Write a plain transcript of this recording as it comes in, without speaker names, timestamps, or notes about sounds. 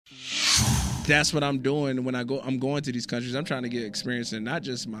that's what I'm doing when I'm going to these countries. I'm trying to get experience in not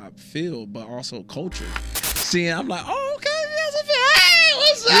just my field, but also culture. Seeing, I'm like, oh, okay, yes, hey,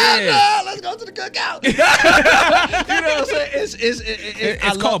 what's up? Yeah. Let's go to the cookout. You know what I'm saying?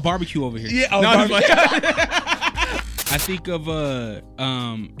 It's called barbecue over here. Yeah, I think of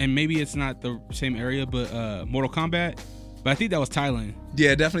and maybe it's not the same area, but Mortal Kombat. But I think that was Thailand.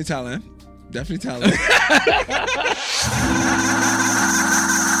 Yeah, definitely Thailand. Definitely Thailand.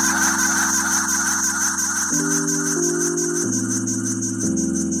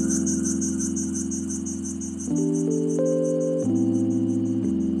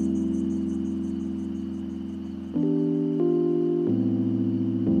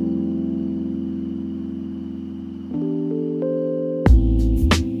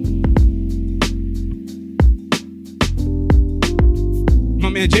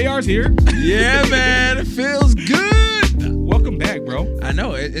 Man, JR's here. Yeah, man, it feels good. Welcome back, bro. I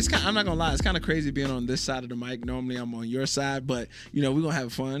know it's kind. I'm not gonna lie, it's kind of crazy being on this side of the mic. Normally, I'm on your side, but we're gonna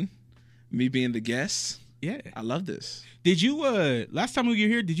have fun. Me being the guest. Yeah, I love this. Did you last time we were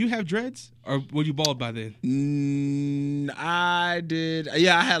here? Did you have dreads or were you bald by then? I did.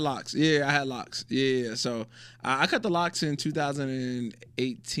 Yeah, I had locks. Yeah, I had locks. Yeah, so I cut the locks in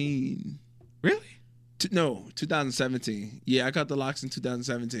 2018. Really? No, 2017. Yeah, I cut the locks in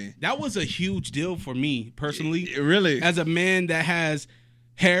 2017. That was a huge deal for me personally. Really? As a man that has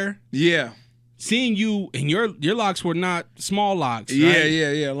hair. Yeah. Seeing you and your locks were not small locks. Yeah, right?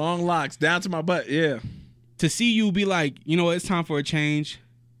 yeah. Long locks down to my butt. Yeah. To see you be like, it's time for a change.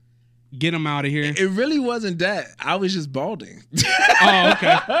 Get them out of here. It really wasn't that. I was just balding. Oh,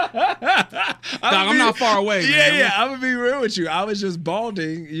 okay. I'm not far away. Man. Yeah. I'm gonna be real with you. I was just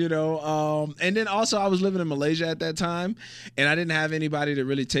balding, and then also I was living in Malaysia at that time, and I didn't have anybody to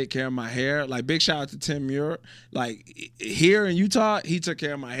really take care of my hair. Like, big shout out to Tim Muir. Like, here in Utah, he took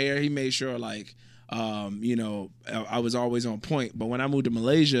care of my hair. He made sure, like, I was always on point. But when I moved to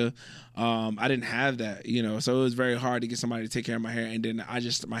Malaysia, I didn't have that, so it was very hard to get somebody to take care of my hair. And then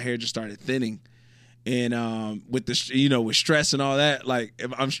my hair just started thinning. And with with stress and all that, like,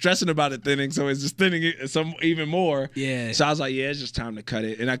 I'm stressing about it thinning, so it's just thinning it some even more. Yeah. So I was like, yeah, it's just time to cut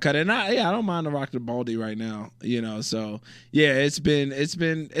it, and I cut it. And I don't mind to rock the baldy right now, So yeah, it's been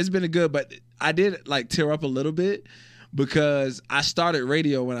a good, but I did like tear up a little bit because I started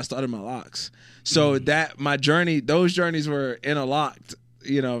radio when I started my locks, so that those journeys were interlocked,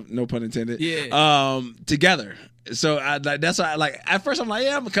 no pun intended. Yeah. Together. So that's why, at first I'm like,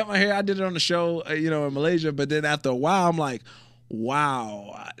 yeah, I'm gonna cut my hair. I did it on the show, in Malaysia. But then after a while, I'm like,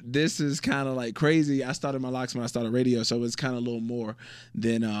 wow, this is kind of like crazy. I started my locks when I started radio, so it's kind of a little more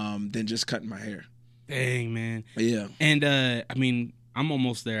than just cutting my hair. Dang, man. Yeah. And I'm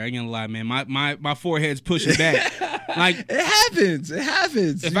almost there. I ain't gonna lie, man. My forehead's pushing back. Like, it happens.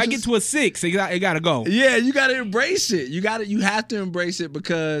 If I get to a 6, it gotta go. Yeah, you gotta embrace it. You have to embrace it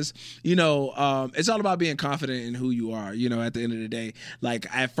because it's all about being confident in who you are. At the end of the day, like,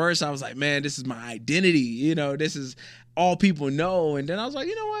 at first I was like, man, this is my identity. This is all people know. And then I was like,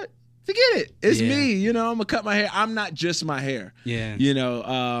 you know what? Forget it. It's me. I'm gonna cut my hair. I'm not just my hair. Yeah.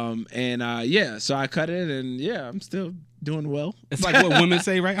 So I cut it, and I'm still doing well. It's like what women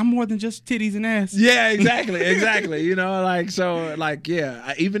say, right? I'm more than just titties and ass. Yeah, exactly. Even though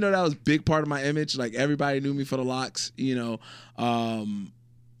that was a big part of my image, like, everybody knew me for the locks. When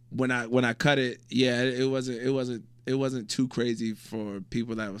I cut it, it wasn't too crazy for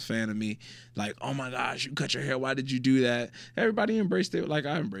people that was fan of me. Like, oh my gosh, you cut your hair. Why did you do that? Everybody embraced it like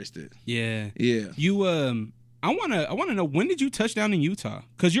I embraced it. Yeah. Yeah. You I wanna know, when did you touch down in Utah?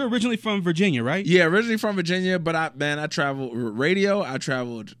 Because you're originally from Virginia, right? Yeah, originally from Virginia, but I traveled radio. I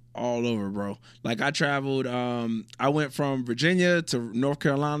traveled all over, bro. Like, I traveled. I went from Virginia to North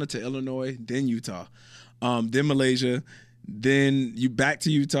Carolina to Illinois, then Utah, then Malaysia, then back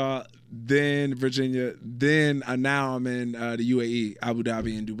to Utah, then Virginia, then now I'm in the UAE, Abu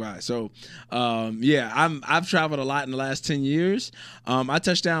Dhabi, and Dubai. So, I've traveled a lot in the last 10 years. I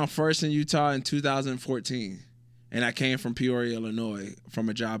touched down first in Utah in 2014. And I came from Peoria, Illinois, from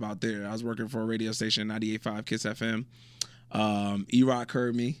a job out there. I was working for a radio station, 98.5 Kiss FM. E-Rock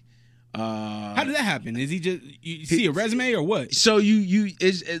heard me. How did that happen? Is you see a resume or what? So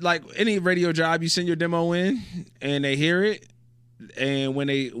it's like any radio job, you send your demo in and they hear it. And when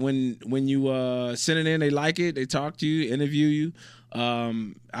you send it in, they like it. They talk to you, interview you. I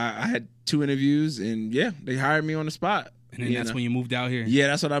had 2 interviews, and they hired me on the spot. And then that's when you moved out here. Yeah,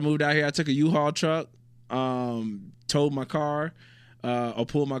 that's when I moved out here. I took a U-Haul truck. Towed my car, or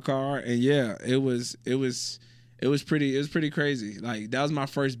pulled my car, and it was pretty crazy. Like, that was my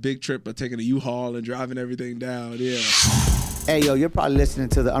first big trip of taking a U-Haul and driving everything down. Yeah. Hey, yo, you're probably listening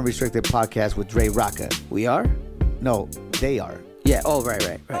to the Unrestricted Podcast with Dre Rocca. We are? No, they are. Yeah. Oh,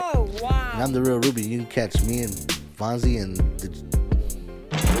 right. Oh, wow. And I'm the real Ruby. You can catch me and Fonzie and the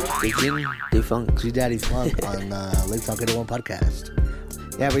Defunct. G Daddy Funk on Lake Talk 801 podcast.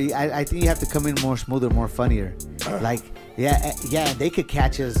 Yeah, but I think you have to come in more smoother, more funnier. Like, yeah, they could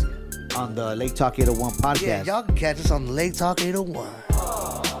catch us on the Lake Talk 801 podcast. Yeah, y'all can catch us on Lake Talk 801.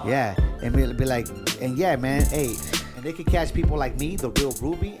 Yeah, and be like, and yeah, man, hey, and they could catch people like me, the real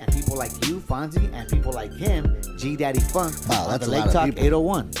Ruby, and people like you, Fonzie, and people like him, G Daddy Funk, Wow, on that's the a lot Lake of Talk people.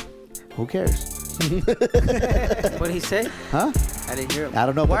 801. Who cares? What did he say? Huh? I didn't hear him. I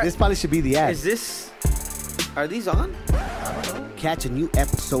don't know, but Why- this probably should be the ad. Is this? Are these on? Catch a new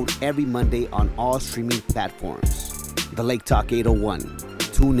episode every Monday on all streaming platforms. The Lake Talk 801.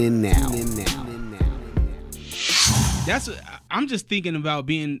 Tune in now. I'm just thinking about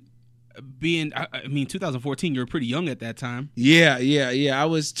being. I mean, 2014. You were pretty young at that time. Yeah. I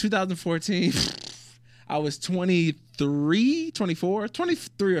was 2014. I was 23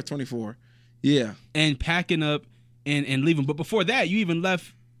 or 24. Yeah. And packing up and leaving. But before that, you even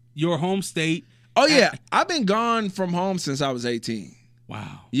left your home state. Oh yeah, I've been gone from home since I was 18.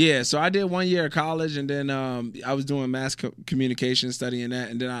 Wow. Yeah, so I did 1 year of college, and then I was doing mass communication, studying that,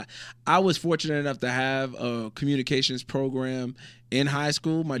 and then I was fortunate enough to have a communications program in high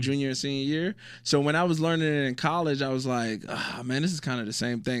school, my junior and senior year. So when I was learning it in college, I was like, oh, man, this is kind of the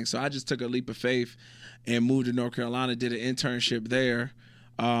same thing. So I just took a leap of faith and moved to North Carolina, did an internship there.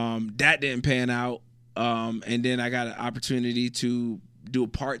 That didn't pan out, and then I got an opportunity to do a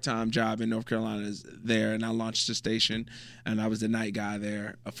part-time job in North Carolina there, and I launched the station, and I was the night guy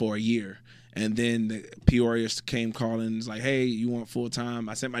there for a year. And then the Peoria came calling and was like, hey, you want full-time?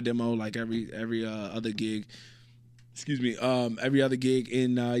 I sent my demo like every other gig. Every other gig.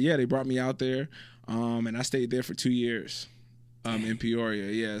 And they brought me out there, and I stayed there for 2 years. In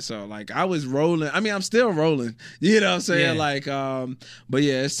Peoria, yeah. So like I was rolling. I mean, I'm still rolling. You know what I'm saying? Yeah. Like, but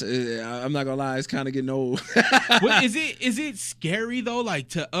yeah, I'm not gonna lie, it's kind of getting old. Well, is it scary though, like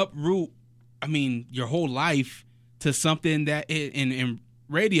to uproot? I mean, your whole life to something that in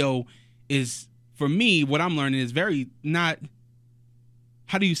radio is, for me, what I'm learning is very not.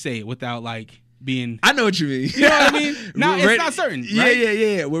 How do you say it without like being? I know what you mean. You know what I mean? No, it's not certain. Right?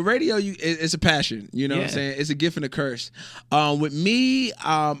 Yeah. With radio, it's a passion. You know what I'm saying? It's a gift and a curse. With me,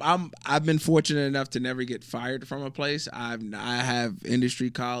 I've been fortunate enough to never get fired from a place. I have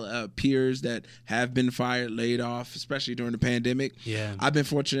industry peers that have been fired, laid off, especially during the pandemic. Yeah. I've been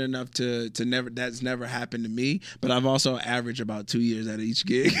fortunate enough to never. That's never happened to me. But I've also averaged about 2 years out of each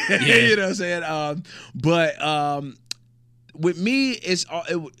gig. You know what I'm saying? With me, it's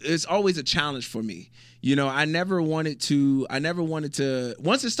always a challenge for me. You know, I never wanted to.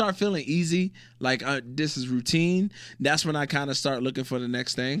 Once it start feeling easy, like this is routine, that's when I kind of start looking for the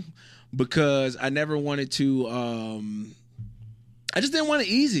next thing, because I never wanted to. I just didn't want it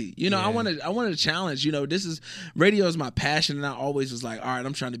easy. You know, I wanted a challenge. You know, radio is my passion, and I always was like, all right,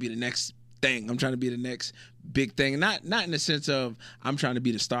 I'm trying to be the next thing. I'm trying to be the next big thing. Not in the sense of I'm trying to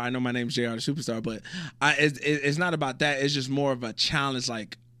be the star. I know my name's JR the Superstar, but it's not about that. It's just more of a challenge.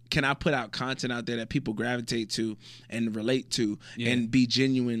 Like, can I put out content out there that people gravitate to and relate to and be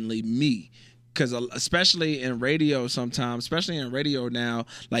genuinely me? Because especially in radio sometimes, especially in radio now,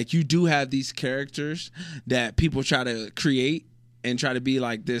 like you do have these characters that people try to create and try to be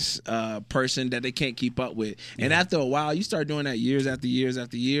like this person that they can't keep up with. And after a while, you start doing that years after years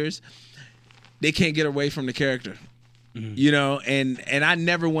after years, they can't get away from the character. You know, and I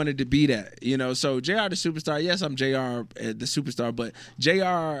never wanted to be that, you know. So JR the Superstar, yes, I'm JR the Superstar, but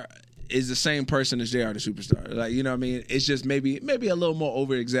JR is the same person as JR the Superstar. Like, you know what I mean? It's just maybe a little more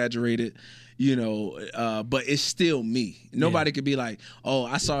over exaggerated, you know, but it's still me. Nobody could be like, oh,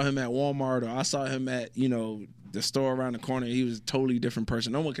 I saw him at Walmart, or I saw him at, you know, the store around the corner. He was a totally different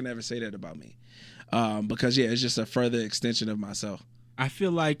person. No one can ever say that about me, because it's just a further extension of myself. I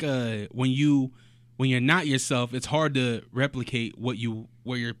feel like when you're not yourself, it's hard to replicate what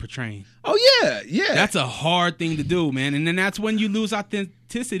you're portraying. Oh yeah. That's a hard thing to do, man. And then that's when you lose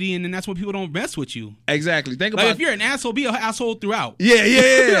authenticity, and then that's when people don't mess with you. Exactly. Think Like about if you're an asshole, be an asshole throughout.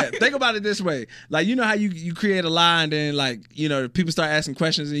 Yeah. Think about it this way. Like, you know how you create a lie, and then, like, you know, people start asking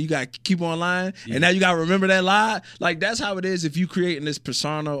questions and you got to keep on lying, and now you got to remember that lie. Like, that's how it is if you creating this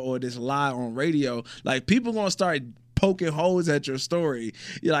persona or this lie on radio. Like, people going to start poking holes at your story.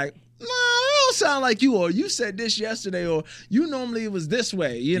 You're like, nah, I don't sound like you, or you said this yesterday, or you normally it was this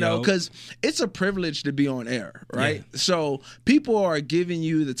way, you know, because it's a privilege to be on air, right? Yeah. So people are giving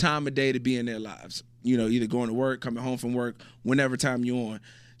you the time of day to be in their lives, you know, either going to work, coming home from work, whenever time you're on.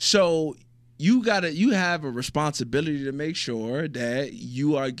 So you have a responsibility to make sure that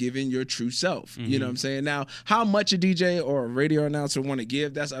you are giving your true self. You know what I'm saying? Now, how much a DJ or a radio announcer want to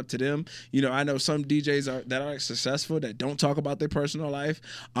give, that's up to them. You know, I know some DJs that are successful that don't talk about their personal life.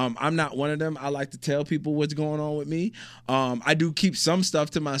 I'm not one of them. I like to tell people what's going on with me. I do keep some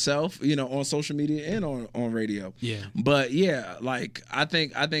stuff to myself, you know, on social media and on radio. Yeah. But yeah, like I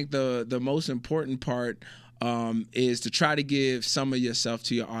think the most important part is to try to give some of yourself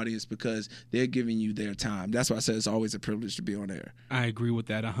to your audience because they're giving you their time. That's why I said it's always a privilege to be on air. I agree with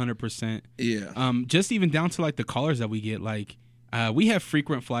that 100%. Yeah. Just even down to like the callers that we get, like we have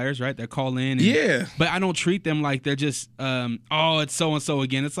frequent flyers, right, that call in. And, Yeah. But I don't treat them like they're just, it's so-and-so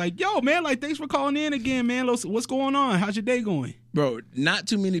again. It's like, yo, man, like, thanks for calling in again, man. What's going on? How's your day going? Bro, not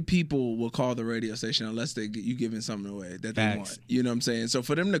too many people will call the radio station unless you giving something away that they want. You know what I'm saying? So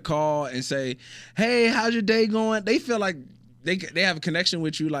for them to call and say, hey, how's your day going? They feel like they have a connection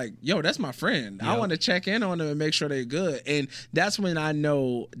with you like, yo, that's my friend. Yep. I want to check in on them and make sure they're good. And that's when I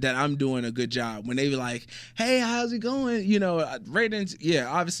know that I'm doing a good job. When they be like, hey, how's it going? You know, ratings, yeah,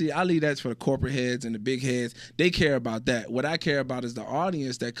 obviously I leave that for the corporate heads and the big heads. They care about that. What I care about is the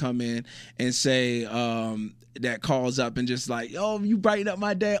audience that come in and say, that calls up and just like, oh, you brighten up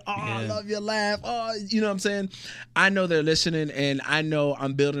my day. Oh, yeah. I love your laugh. Oh, you know what I'm saying? I know they're listening and I know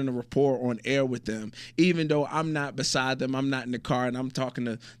I'm building a rapport on air with them, even though I'm not beside them. I'm not in the car and I'm talking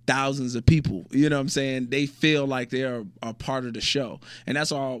to thousands of people. You know what I'm saying? They feel like they're a part of the show. And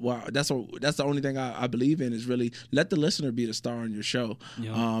that's all. Well, that's the only thing I believe in is really let the listener be the star on your show.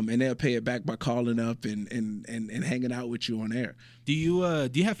 Yeah. And they'll pay it back by calling up and hanging out with you on air. Do you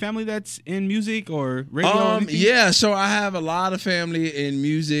have family that's in music or radio? Yeah, so I have a lot of family in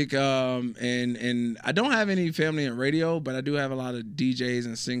music, and I don't have any family in radio, but I do have a lot of DJs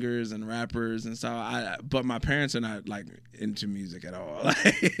and singers and rappers and stuff. But my parents are not like into music at all.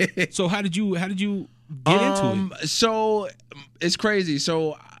 So how did you get into it? So it's crazy.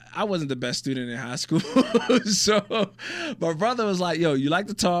 So I wasn't the best student in high school. So my brother was like, yo, you like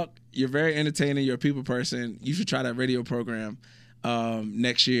to talk, you're very entertaining, you're a people person, you should try that radio program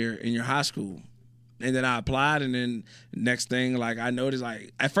next year in your high school. And then I applied, and then next thing, like I noticed,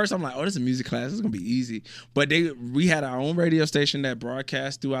 like at first I'm like, oh, this is a music class, this is gonna be easy. But we had our own radio station that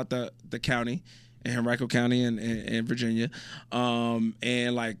broadcast throughout the county, in Henrico County and Virginia,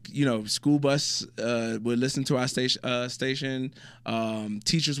 and like, you know, school bus would listen to our station.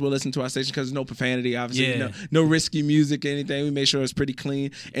 Teachers would listen to our station because there's no profanity, obviously, yeah. no risky music, anything. We made sure it was pretty clean,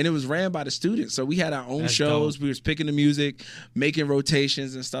 and it was ran by the students. So we had our own shows. Dope. We was picking the music, making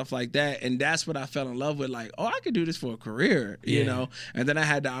rotations and stuff like that, and that's what I fell in love with. Like, oh, I could do this for a career, you know. And then I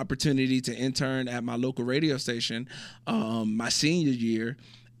had the opportunity to intern at my local radio station my senior year.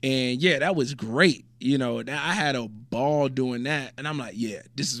 And yeah, that was great. You know, I had a ball doing that. And I'm like, yeah,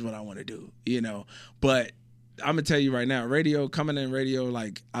 this is what I want to do, you know. But I'm going to tell you right now, coming in radio,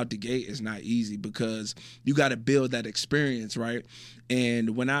 like out the gate is not easy because you got to build that experience, right?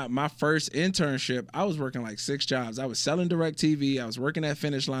 And when my first internship, I was working like 6 jobs. I was selling DirecTV. I was working at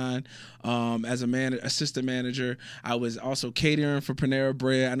Finish Line as assistant manager. I was also catering for Panera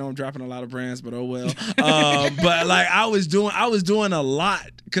Bread. I know I'm dropping a lot of brands, but oh well. But like I was doing a lot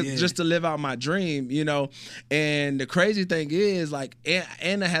just to live out my dream, you know. And the crazy thing is, like,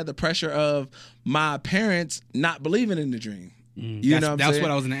 and I had the pressure of my parents not believing in the dream. You know what I'm saying? That's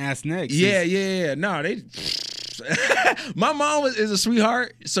what I was going to ask next. Yeah. No, they. My mom is a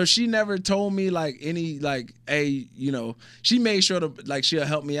sweetheart, so she never told me like any like, hey, you know, she made sure to like she'll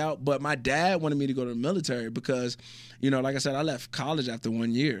help me out. But my dad wanted me to go to the military because, you know, like I said, I left college after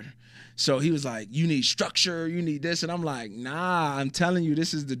 1 year. So he was like, you need structure, you need this. And I'm like, nah, I'm telling you,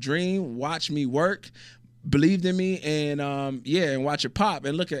 this is the dream. Watch me work. Believed in me, and and watch it pop.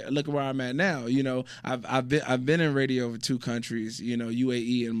 And look at where I'm at now. You know, I've been in radio over 2 countries. You know,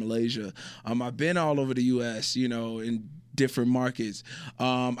 UAE and Malaysia. I've been all over the U.S. You know, in different markets.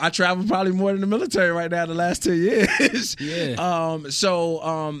 I travel probably more than the military right now the last 2 years. Yeah.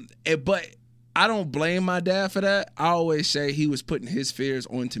 But I don't blame my dad for that. I always say he was putting his fears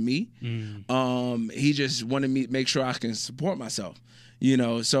onto me. He just wanted me to make sure I can support myself. You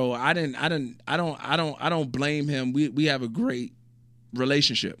know, so I don't blame him. We have a great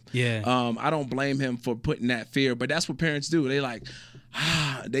relationship. Yeah. I don't blame him for putting that fear, but that's what parents do. They like,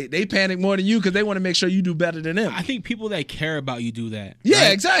 they panic more than you because they want to make sure you do better than them. I think people that care about you do that. Yeah,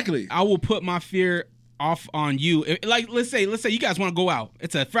 right? exactly. I will put my fear off on you. Like, let's say you guys want to go out.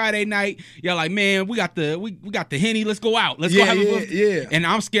 It's a Friday night. You're like, man, we got the Henny. Let's go out. Let's go have a yeah. And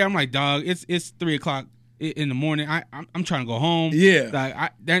I'm scared. I'm like, dog, it's 3:00. in the morning. I'm trying to go home. Yeah.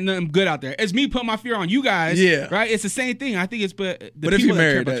 Like there's nothing good out there. It's me putting my fear on you guys. Yeah. Right. It's the same thing. I think it's but if you're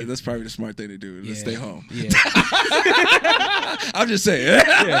married, that's probably the smart thing to do. Just stay home. Yeah. I'm just saying.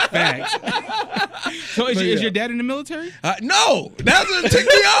 Yeah. Facts. So is your dad in the military? No, that's what ticked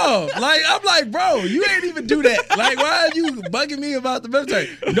me off. Like I'm like, bro, you ain't even do that. Like, why are you bugging me about the military?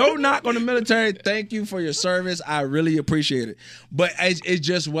 No knock on the military. Thank you for your service. I really appreciate it. But it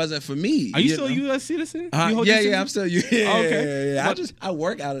just wasn't for me. Are you still a U.S. citizen? Yeah, I'm still. Okay. Yeah. I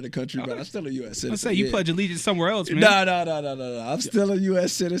work out of the country, but I'm still a U.S. citizen. Let's say you pledge allegiance somewhere else, man. No. I'm still a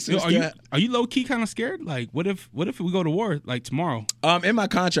U.S. citizen. Are you low key kind of scared? Like, what if we go to war like tomorrow? In my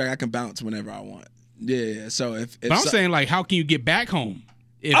contract, I can bounce whenever I want. Yeah. So if but I'm saying, like, how can you get back home?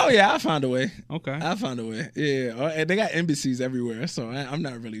 I found a way. Okay. I found a way. Yeah. And they got embassies everywhere, so I'm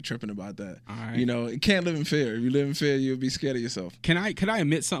not really tripping about that. All right. You know, you can't live in fear. If you live in fear, you'll be scared of yourself. Could I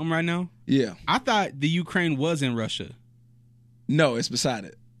admit something right now? Yeah. I thought the Ukraine was in Russia. No, it's beside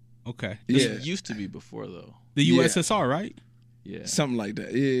it. Okay. It used to be before, though. The USSR, right? Yeah. Something like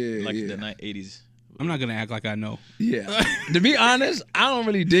that. Yeah. Like yeah. the 80s. I'm not gonna act like I know. Yeah. To be honest, I don't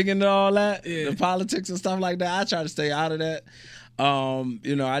really dig into all that, the politics and stuff like that. I try to stay out of that.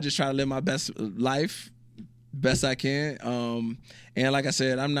 You know, I just try to live my best life, best I can. And like I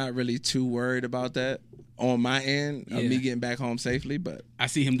said, I'm not really too worried about that on my end of me getting back home safely. But I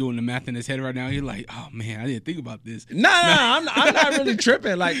see him doing the math in his head right now. He's like, "Oh man, I didn't think about this." Nah, I'm not really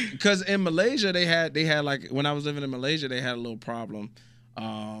tripping. Like, because in Malaysia they had like when I was living in Malaysia they had a little problem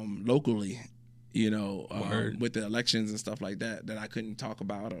locally. You know, with the elections and stuff like that I couldn't talk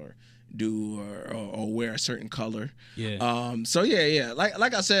about or do or wear a certain color. Yeah. So yeah.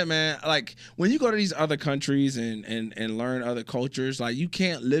 Like I said, man, like when you go to these other countries and learn other cultures, like you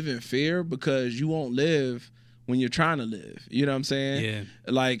can't live in fear because you won't live when you're trying to live. You know what I'm saying? Yeah.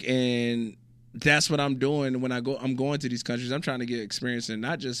 Like, and that's what I'm doing when I'm going to these countries. I'm trying to get experience in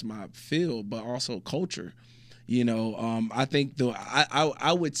not just my field, but also culture. You know, I think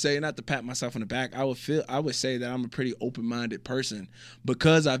I would say, not to pat myself on the back, I would say that I'm a pretty open-minded person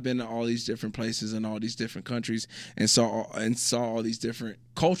because I've been to all these different places and all these different countries and saw all these different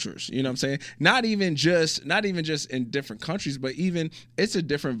cultures. You know what I'm saying? Not even just in different countries, but even it's a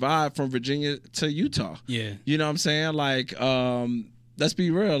different vibe from Virginia to Utah. Yeah. You know what I'm saying? Like, let's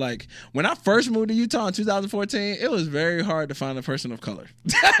be real. Like when I first moved to Utah in 2014, it was very hard to find a person of color.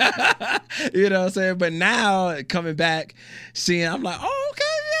 You know what I'm saying? But now coming back, seeing, I'm like, oh, okay,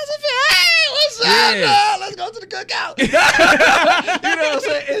 hey, what's up? Yeah. Let's go to the cookout. You know what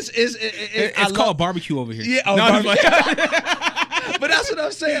I'm saying? It's called barbecue over here. Yeah, barbecue. But that's what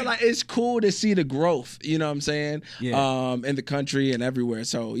I'm saying. Like, it's cool to see the growth. You know what I'm saying? Yeah. In the country and everywhere.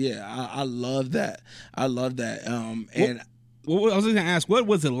 So yeah, I love that. I love that. And. Well, I was going to ask, what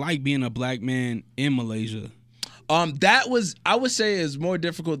was it like being a black man in Malaysia? That was, I would say, is more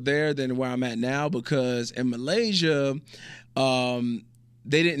difficult there than where I'm at now because in Malaysia, they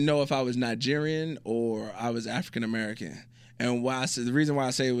didn't know if I was Nigerian or I was African American. And the reason why I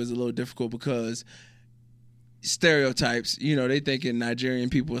say it was a little difficult because stereotypes, you know, they thinking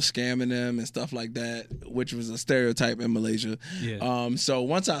Nigerian people are scamming them and stuff like that, which was a stereotype in Malaysia. Yeah. So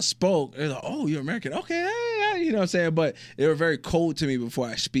once I spoke, they're like, oh, you're American. Okay, hey, you know what I'm saying? But they were very cold to me before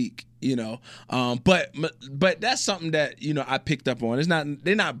I speak, you know. But that's something that, you know, I picked up on.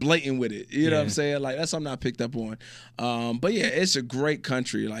 They're not blatant with it. You know what I'm saying? Like, that's something I picked up on. But yeah, it's a great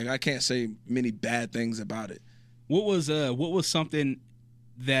country. Like, I can't say many bad things about it. What was something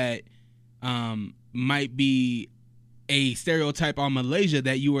that might be a stereotype on Malaysia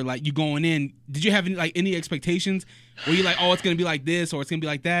that you were like, you going in, did you have any expectations? Were you like, oh, it's gonna be like this or it's gonna be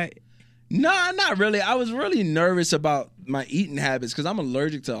like that? No, not really. I was really nervous about my eating habits because I'm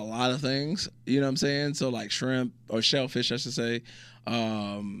allergic to a lot of things. You know what I'm saying? So like shrimp or shellfish, I should say.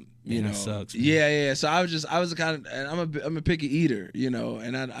 You know, that sucks, man. Yeah. So I was kind of, and I'm a picky eater, you know,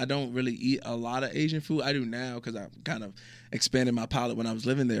 and I don't really eat a lot of Asian food. I do now because I kind of expanded my palate when I was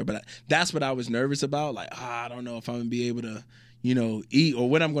living there. But that's what I was nervous about. Like, I don't know if I'm gonna be able to, you know, eat or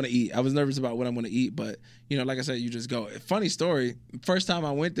what I'm gonna eat. I was nervous about what I'm gonna eat, but you know, like I said, you just go. Funny story. First time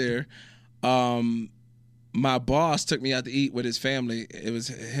I went there, my boss took me out to eat with his family. It was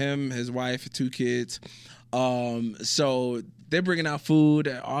him, his wife, 2 kids. So they're bringing out food.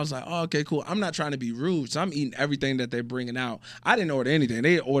 I was like, oh, okay, cool. I'm not trying to be rude, so I'm eating everything that they're bringing out. I didn't order anything.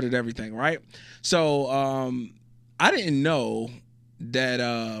 They ordered everything, right? So I didn't know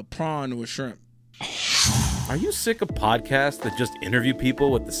that prawn was shrimp. Are you sick of podcasts that just interview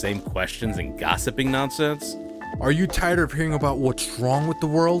people with the same questions and gossiping nonsense? Are you tired of hearing about what's wrong with the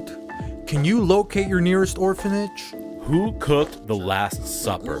world? Can you locate your nearest orphanage? Who cooked the Last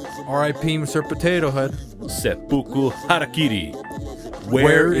Supper? R.I.P. Mr. Potato Head. Seppuku Harakiri.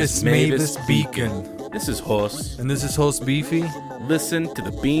 Where is Mavis Beacon? This is Hos. And this is host Beefy. Listen to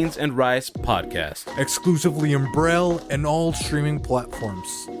the Beans and Rice podcast. Exclusively in Braille and all streaming platforms.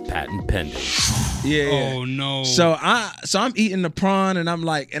 Patent pending. Yeah. Oh no. So I'm eating the prawn, and I'm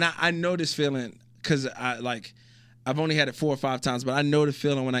like, and I know this feeling because I've only had it 4 or 5 times, but I know the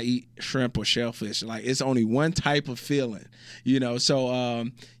feeling when I eat shrimp or shellfish. Like, it's only one type of feeling, you know. So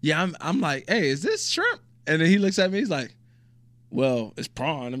I'm like, hey, is this shrimp? And then he looks at me, he's like, well, it's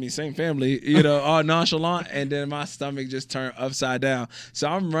prawn. I mean, same family, you know, all nonchalant. And then my stomach just turned upside down. So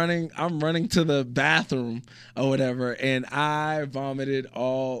I'm running to the bathroom or whatever, and I vomited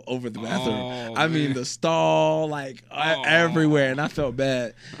all over the bathroom. Oh, I mean, the stall, like everywhere, and I felt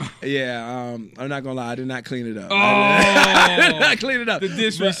bad. Yeah, I'm not gonna lie, I did not clean it up. I did not clean it up. The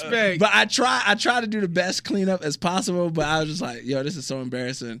disrespect. But I try to do the best cleanup as possible. But I was just like, yo, this is so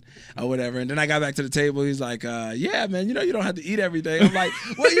embarrassing or whatever. And then I got back to the table. He's like, yeah, man, you know, you don't have to eat everything. I'm like,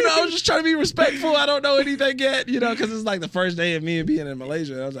 well, you know, I was just trying to be respectful. I don't know anything yet, you know, because it's like the first day of me being in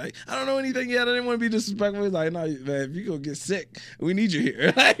Malaysia. I was like, I don't know anything yet. I didn't want to be disrespectful. He's like, no, man, if you gonna get sick, we need you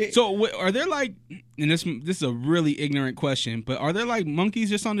here. So are there like, and this is a really ignorant question, but are there like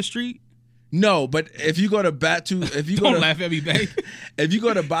monkeys just on the street? No, but if you go to Batu, Don't laugh at me, babe. If you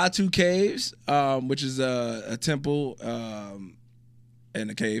go to Batu Caves, which is a temple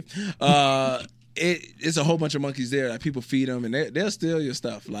and a cave, it's a whole bunch of monkeys there. Like, people feed them, and they'll steal your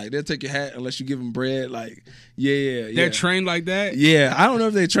stuff. Like, they'll take your hat unless you give them bread. Like, yeah. They're trained like that? Yeah, I don't know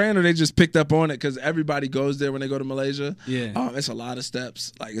if they trained or they just picked up on it because everybody goes there when they go to Malaysia. Yeah. It's a lot of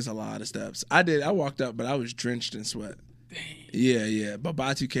steps. Like, it's a lot of steps. I walked up, but I was drenched in sweat. Dang. Yeah. But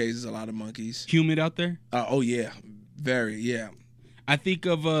Batu Caves is a lot of monkeys. Humid out there? Oh yeah, very, yeah. I think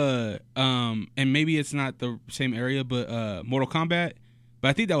of and maybe it's not the same area, but Mortal Kombat. But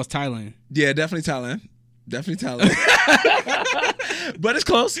I think that was Thailand. Yeah, definitely Thailand. But it's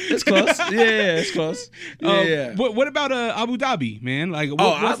close. Yeah, it's close. Yeah. What about Abu Dhabi, man? Like,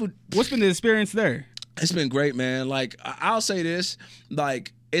 what's been the experience there? It's been great, man. Like, I'll say this,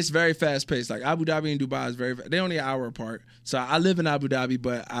 like, it's very fast paced. Like, Abu Dhabi and Dubai is they're only an hour apart. So I live in Abu Dhabi,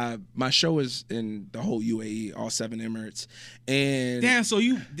 but my show is in the whole UAE, all 7 Emirates. And damn, so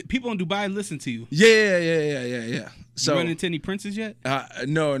people in Dubai listen to you. Yeah. So you run into any princes yet?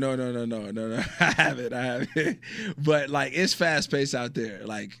 No. I haven't. But like, it's fast paced out there.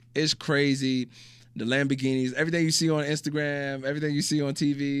 Like, it's crazy. The Lamborghinis, everything you see on Instagram, everything you see on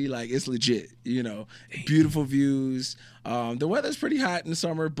TV, like, it's legit, you know. Beautiful views. The weather's pretty hot in the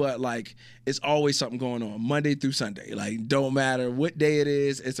summer, but like, it's always something going on Monday through Sunday. Like, don't matter what day it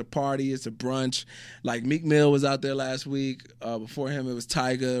is, it's a party, it's a brunch. Like, Meek Mill was out there last week. Before him, it was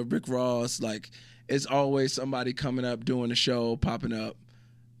Tyga, Rick Ross. Like, it's always somebody coming up, doing a show, popping up,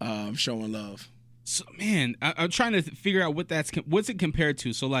 showing love. So, man, I'm trying to figure out what's it compared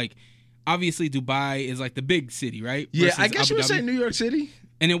to. So, like, obviously Dubai is like the big city, right? Yeah, versus I guess you would say New York City.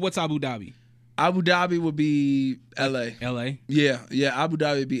 And then what's Abu Dhabi? Abu Dhabi would be L.A. L.A.? Yeah. Abu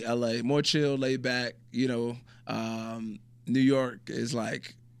Dhabi would be L.A. More chill, laid back, you know. New York is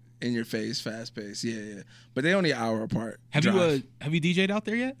like in your face, fast paced. Yeah. But they only an hour apart. Have you DJ'd out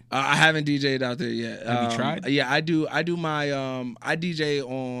there yet? I haven't DJ'd out there yet. Have you tried? Yeah, I do my I DJ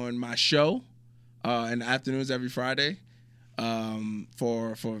on my show in the afternoons every Friday.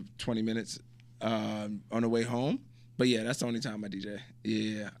 For 20 minutes on the way home. But yeah, that's the only time I DJ.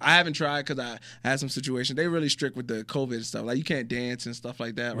 Yeah. I haven't tried because I had some situation. They really strict with the COVID and stuff. Like, you can't dance and stuff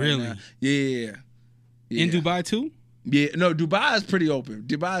like that right now. Yeah. In Dubai too? Yeah. No, Dubai is pretty open.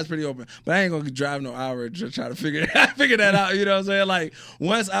 But I ain't going to drive no hour to try to figure that out. You know what I'm saying? Like,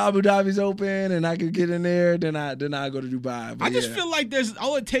 once Abu Dhabi's open and I can get in there, then I go to Dubai. But I just feel like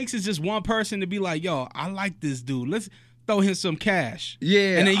all it takes is just one person to be like, yo, I like this dude. Let's throw him some cash.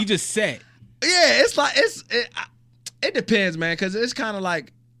 Yeah. And then you just set. Yeah, it's like, it depends, man, because it's kind of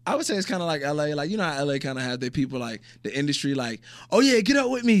like, I would say it's kind of like LA. Like, you know how LA kind of have their people, like, the industry, like, oh yeah, get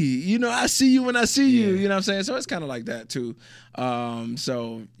up with me. You know, I see you when I see you. You know what I'm saying? So it's kind of like that too.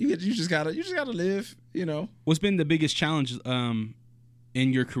 So you just gotta live, you know. What's been the biggest challenge in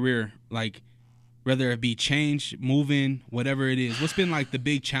your career? Like, whether it be change, moving, whatever it is. What's been like the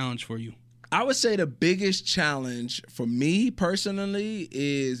big challenge for you? I would say the biggest challenge for me personally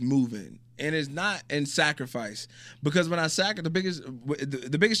is moving, and it's not in sacrifice, because when I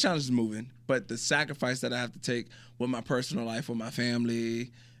the biggest challenge is moving, but the sacrifice that I have to take with my personal life, with my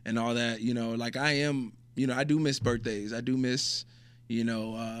family, and all that, you know, like, I do miss birthdays, I do miss, you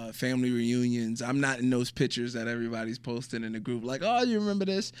know, family reunions. I'm not in those pictures that everybody's posting in the group, like, oh, you remember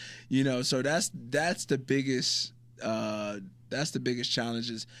this, you know. So that's the biggest. That's the biggest challenge,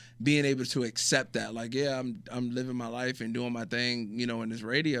 is being able to accept that. Like, yeah, I'm living my life and doing my thing, you know, in this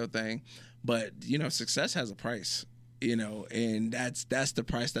radio thing, but you know, success has a price, you know, and that's the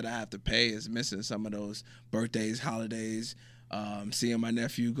price that I have to pay, is missing some of those birthdays, holidays, seeing my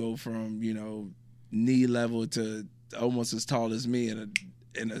nephew go from, you know, knee level to almost as tall as me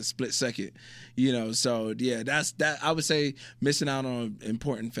in a split second, you know. So yeah, that I would say missing out on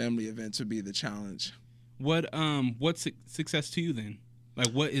important family events would be the challenge. What's success to you then?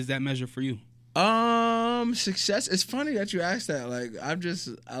 Like, what is that measure for you? Success. It's funny that you asked that. Like, I just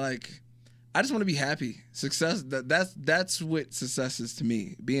want to be happy. Success. That's what success is to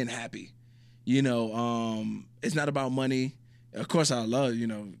me. Being happy. You know, it's not about money. Of course, I love, you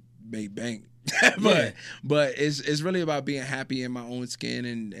know, make bank. but it's really about being happy in my own skin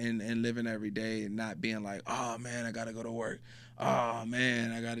and living every day and not being like, oh man, I gotta go to work. Oh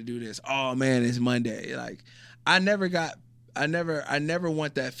man, I gotta do this. Oh man, it's Monday. Like, I never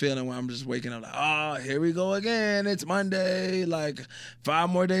want that feeling when I'm just waking up like, oh, here we go again. It's Monday. Like, 5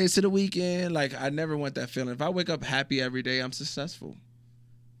 more days to the weekend. Like, I never want that feeling. If I wake up happy every day, I'm successful.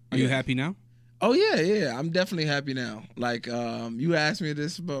 Are you happy now? Oh yeah, I'm definitely happy now. Like, you asked me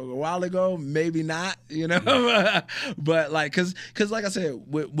this a while ago, maybe not, you know, but like, cause like I said,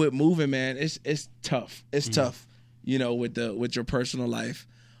 with moving, man, it's tough. It's tough, you know, with your personal life,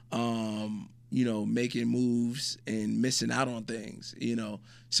 you know, making moves and missing out on things, you know.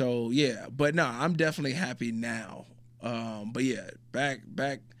 So yeah, but no, I'm definitely happy now. But yeah, back,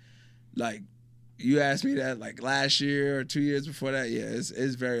 like, you asked me that like last year or 2 years before that. Yeah,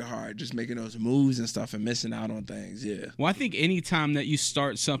 it's very hard just making those moves and stuff and missing out on things. Yeah. Well, I think anytime that you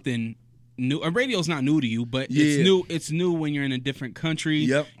start something new, radio's not new to you, but it's new. It's new when you're in a different country.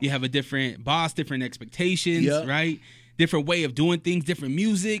 Yep. You have a different boss, different expectations, right? Different way of doing things, different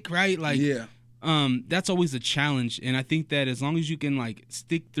music, right? Like, that's always a challenge. And I think that as long as you can like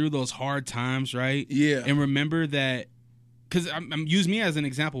stick through those hard times, right? Yeah. And remember that. Because I'm use me as an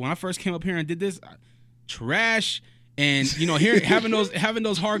example. When I first came up here and did this, trash, and you know, having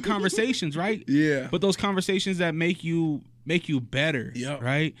those hard conversations, right? Yeah. But those conversations that make you better,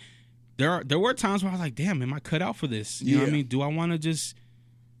 right? There were times where I was like, damn, am I cut out for this? You know what I mean? Do I want to just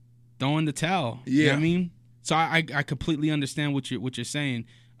throw in the towel? You know what I mean? So I completely understand what you're saying.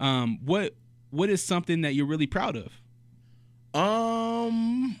 What is something that you're really proud of?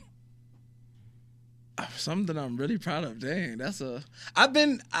 Something I'm really proud of. Dang,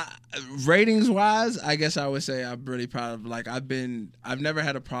 ratings wise, I guess I would say I'm really proud of. Like, I've never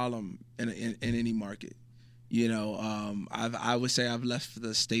had a problem in any market. You know, I would say I've left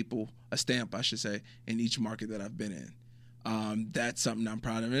a stamp, I should say, in each market that I've been in. That's something I'm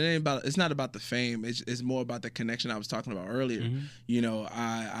proud of. It's not about the fame. It's more about the connection I was talking about earlier. Mm-hmm. You know,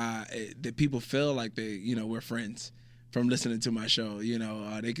 that people feel like we're friends from listening to my show. You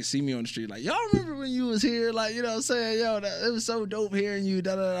know, they can see me on the street like, y'all remember when you was here? Like, you know what I'm saying? Yo, it was so dope hearing you.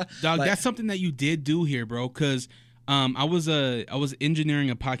 Da, da, da. Dog, like, that's something that you did do here, bro, because I was engineering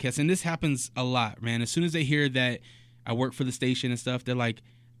a podcast, and this happens a lot, man. As soon as they hear that I work for the station and stuff, they're like,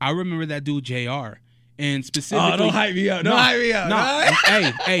 I remember that dude JR. And specifically, don't hype me up. Don't hype me up. No,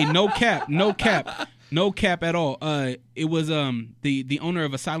 hey, no cap at all. It was the owner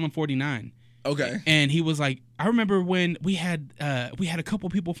of Asylum 49. Okay. And he was like, I remember when we had a couple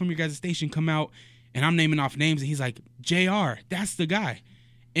people from your guys' station come out, and I'm naming off names, and he's like, JR, that's the guy.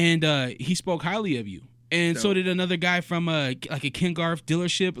 And he spoke highly of you. And so did another guy from like a Ken Garff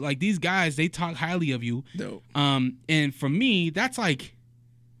dealership. Like, these guys, they talk highly of you. Dope. And for me, that's a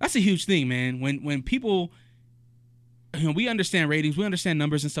huge thing, man. When people, you know, we understand ratings, we understand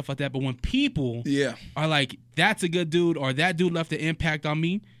numbers and stuff like that, but when people are like, that's a good dude, or that dude left an impact on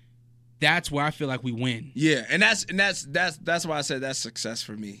me, that's where I feel like we win. Yeah, and that's why I said that's success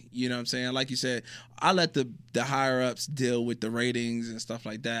for me. You know what I'm saying? Like you said, I let the higher ups deal with the ratings and stuff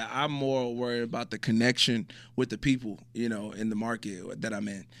like that. I'm more worried about the connection with the people, you know, in the market that I'm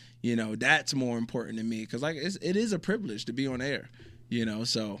in. You know, that's more important to me because, like, it is a privilege to be on air. You know,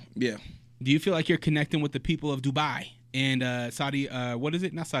 so yeah. Do you feel like you're connecting with the people of Dubai and Saudi? What is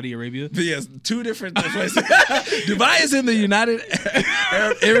it? Not Saudi Arabia. But yes, 2 different places. Dubai is in the United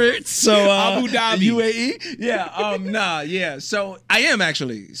Arab Emirates. So Abu Dhabi, UAE. Yeah. Yeah. So I am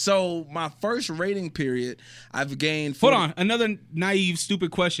actually. So my first rating period, I've gained. Hold on. Another naive,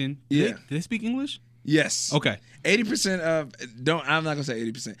 stupid question. Yeah. Do they speak English? Yes. Okay. 80% of I'm not gonna say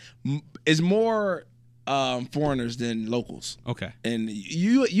 80%. It's more foreigners than locals. Okay. And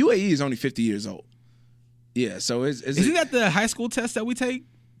UAE is only 50 years old. Yeah, so isn't that the high school test that we take?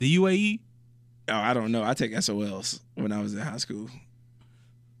 The UAE? Oh, I don't know. I take SOLs when I was in high school.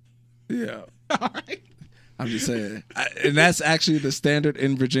 Yeah. All right. I'm just saying. And that's actually the standard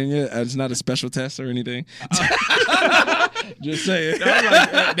in Virginia. It's not a special test or anything. Just saying.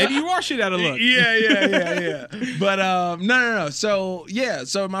 Maybe you are shit out of luck. Yeah. But no. So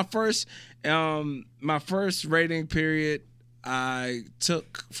my first rating period, I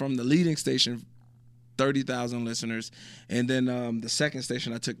took from the leading station 30,000 listeners, and then the second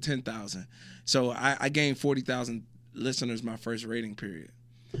station I took 10,000. So I gained 40,000 listeners my first rating period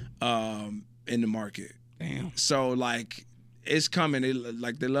in the market. Damn. So like it's coming. They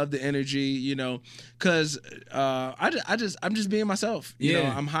love the energy, because I'm just being myself. You know,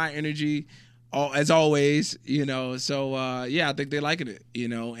 I'm high energy. As always, so I think they're liking it,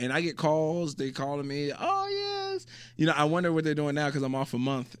 and I get calls, they calling me, oh yes, I wonder what they're doing now because I'm off a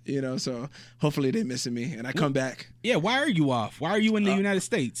month, so hopefully they're missing me and I come back. Yeah, why are you off? Why are you in the United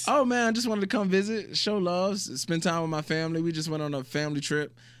States? Oh man, I just wanted to come visit, show love, spend time with my family. We just went on a family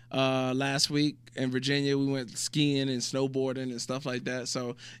trip last week in Virginia. We went skiing and snowboarding and stuff like that.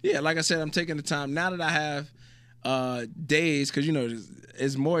 So yeah, like I said, I'm taking the time now that I have days, because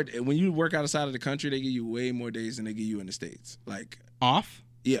it's more when you work outside of the country, they give you way more days than they give you in the States. Like off?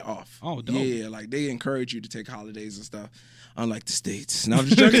 Yeah, off. Oh, dope. Yeah, like they encourage you to take holidays and stuff, unlike the States. No, I'm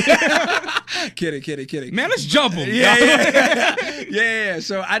just joking. Kidding. Man, let's jump them. Yeah.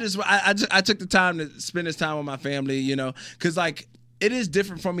 So I took the time to spend this time with my family, because like it is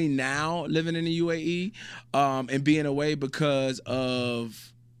different for me now living in the UAE and being away because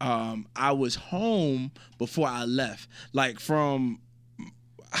of I was home before I left. Like from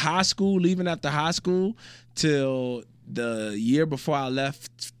high school, leaving after high school till the year before I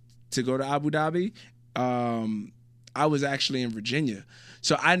left to go to Abu Dhabi, I was actually in Virginia.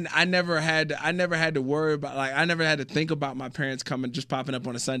 So I never had to worry about, like, I never had to think about my parents just popping up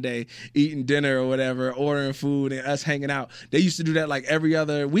on a Sunday, eating dinner or whatever, ordering food and us hanging out. They used to do that like every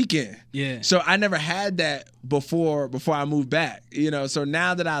other weekend. Yeah. So I never had that before I moved back, So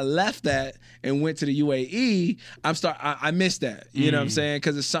now that I left that and went to the UAE, I missed that, you know what I'm saying?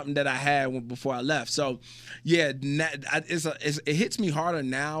 Because it's something that I had before I left. So yeah, it hits me harder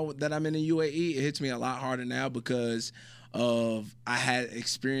now that I'm in the UAE. It hits me a lot harder now because of I had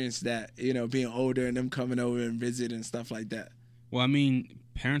experienced that, being older and them coming over and visit and stuff like that. Well, I mean,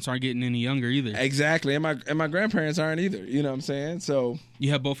 parents aren't getting any younger either. Exactly, and my grandparents aren't either. You know what I'm saying? So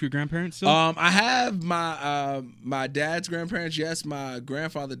you have both your grandparents still? I have my dad's grandparents. Yes, my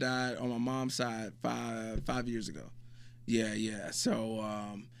grandfather died on my mom's side 5 years ago. Yeah. So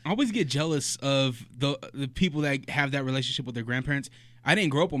I always get jealous of the people that have that relationship with their grandparents. I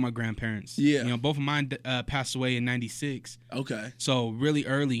didn't grow up with my grandparents. Yeah. Both of mine passed away in 96. Okay. So really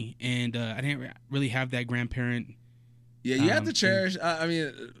early, and I didn't really have that grandparent. Yeah, you have to cherish.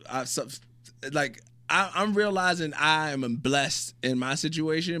 I'm realizing I am blessed in my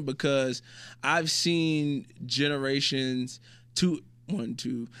situation because I've seen two generations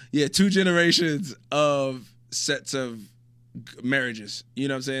of sets of marriages. You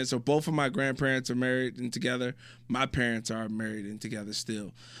know what I'm saying? So both of my grandparents are married and together. My parents are married and together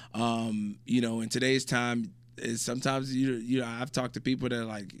still. In today's time, sometimes I've talked to people that are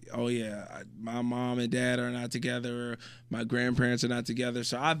like, oh yeah, my mom and dad are not together, or my grandparents are not together.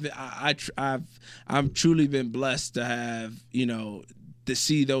 So I've truly been blessed to have to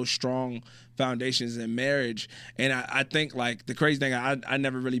see those strong foundations in marriage. And I think like the crazy thing, I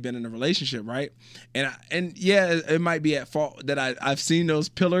never really been in a relationship, right? And yeah, it might be at fault that I've seen those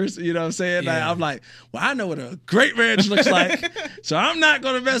pillars, you know what I'm saying? Yeah. I'm like, well, I know what a great marriage looks like, so I'm not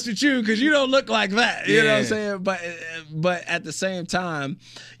going to mess with you because you don't look like that, you know what I'm saying? But at the same time,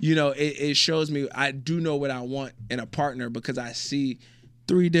 it shows me I do know what I want in a partner because I see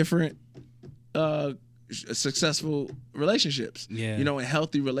 3 different successful relationships, and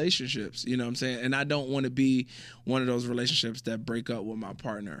healthy relationships, you know what I'm saying? And I don't want to be one of those relationships that break up with my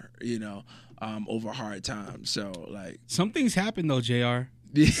partner, over hard times. So like some things happen though, JR.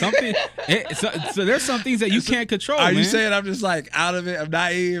 Something so there's some things that you can't control. Are man. You saying I'm just like out of it? I'm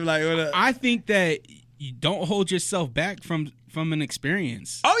naive? Like I think that you don't hold yourself back from an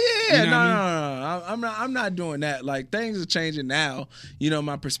experience. Oh yeah, no. I'm not doing that. Like things are changing now.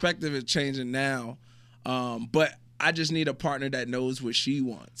 My perspective is changing now. But I just need a partner that knows what she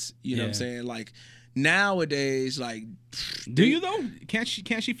wants. You know what I'm saying? Like nowadays, like do you though? Can't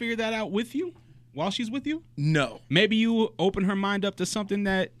she figure that out with you while she's with you? No. Maybe you open her mind up to something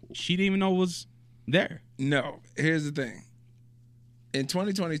that she didn't even know was there. No. Here's the thing. In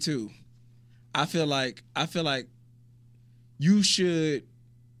 2022, I feel like you should.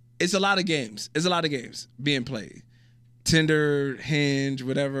 It's a lot of games. It's a lot of games being played. Tinder, Hinge,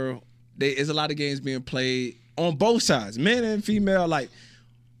 whatever. There's a lot of games being played on both sides, men and female. Like,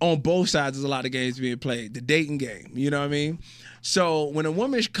 on both sides, there's a lot of games being played. The dating game, you know what I mean? So when a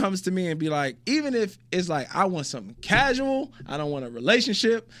woman comes to me and be like, even if it's like, I want something casual, I don't want a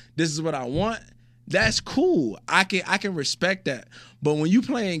relationship, this is what I want, that's cool. I can respect that. But when you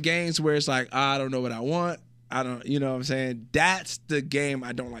playing games where it's like, I don't know what I want, I don't, you know what I'm saying? That's the game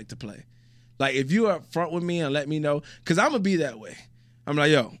I don't like to play. Like, if you are up front with me and let me know, because I'm going to be that way. I'm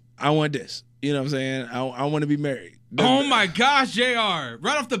like, yo, I want this. You know what I'm saying? I want to be married. Oh, my gosh, JR.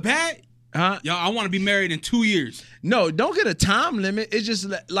 Right off the bat? Huh? Yo, I want to be married in 2 years. No, don't get a time limit. It's just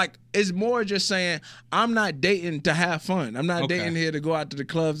like, it's more just saying, I'm not dating to have fun. I'm not dating here to go out to the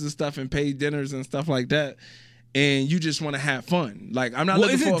clubs and stuff and pay dinners and stuff like that. And you just want to have fun. Like, I'm not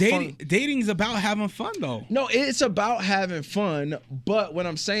looking for dating? fun. Dating's about having fun, though. No, it's about having fun. But what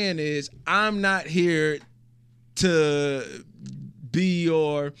I'm saying is, I'm not here to be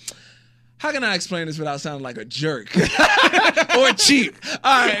your... How can I explain this without sounding like a jerk or cheap?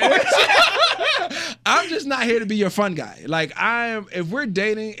 All right. I'm just not here to be your fun guy. Like, I am. If we're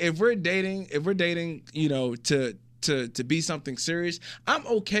dating, you know, to be something serious, I'm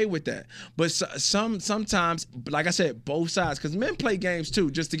okay with that. But sometimes, like I said, both sides, because men play games too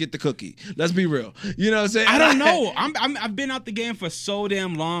just to get the cookie. Let's be real. You know what I'm saying? I don't know. I've been out the game for so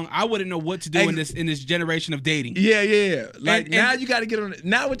damn long. I wouldn't know what to do in this generation of dating. Yeah. Like, now you got to get on.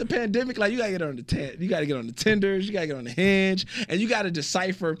 Now with the pandemic, like, you got to get on you got to get on the Tinders, you got to get on the Hinge, and you got to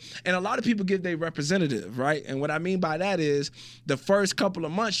decipher. And a lot of people give their representative, right? And what I mean by that is, the first couple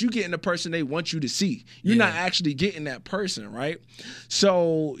of months, you getting the person they want you to see. You're not actually getting that person, right?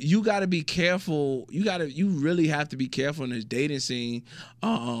 So you got to be careful. You really have to be careful in this dating scene,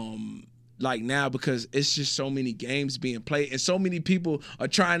 like now, because it's just so many games being played and so many people are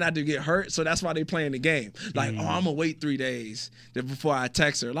trying not to get hurt. So that's why they playing the game. Like, oh, I'm gonna wait 3 days before I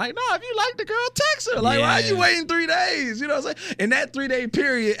text her. Like, no, if you like the girl, text her. Like, why are you waiting 3 days? You know what I'm saying? In that 3-day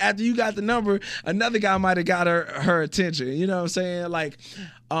period, after you got the number, another guy might have got her attention. You know what I'm saying? Like,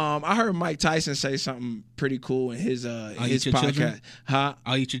 I heard Mike Tyson say something pretty cool in his podcast. Children? Huh?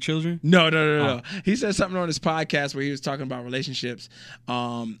 I'll eat your children? No. He said something on his podcast where he was talking about relationships.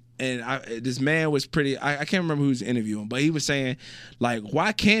 And this man was pretty. I can't remember who was interviewing, but he was saying, like,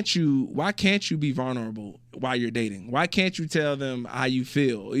 why can't you be vulnerable while you're dating? Why can't you tell them how you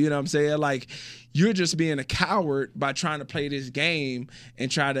feel? You know what I'm saying? Like, you're just being a coward by trying to play this game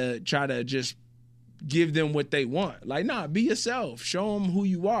and try to just give them what they want. Like, nah, be yourself. Show them who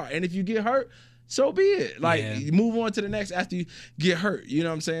you are. And if you get hurt, so be it. Like, move on to the next after you get hurt. You know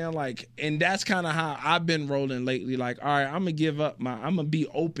what I'm saying? Like, and that's kind of how I've been rolling lately. Like, all right, I'm gonna give up I'm gonna be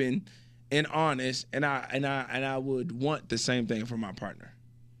open and honest, and I would want the same thing for my partner.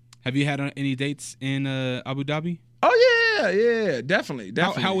 Have you had any dates in Abu Dhabi? Oh yeah, definitely.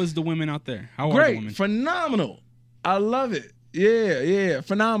 How is the women out there? How Great, are the women? Phenomenal. I love it. Yeah,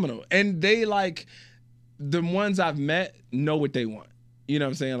 phenomenal. And they, like, the ones I've met know what they want. You know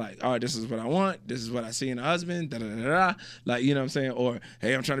what I'm saying? Like, oh, this is what I want. This is what I see in a husband. Da-da-da-da. Like, you know what I'm saying? Or,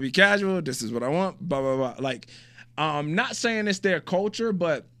 hey, I'm trying to be casual. This is what I want. Blah, blah, blah. Like, not saying it's their culture,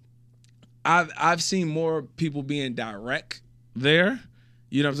 but I've seen more people being direct there.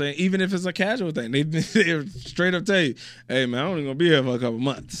 You know what I'm saying? Even if it's a casual thing, they straight up tell you, hey, man, I'm only going to be here for a couple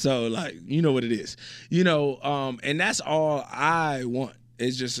months. So, like, you know what it is. You know, and that's all I want,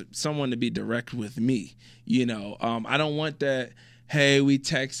 is just someone to be direct with me. You know, I don't want that, hey, we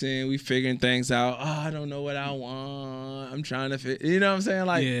texting, we figuring things out. Oh, I don't know what I want. I'm trying to fit. You know what I'm saying?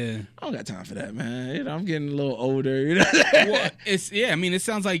 Like, I don't got time for that, man. You know, I'm getting a little older. You know. Well, I mean, it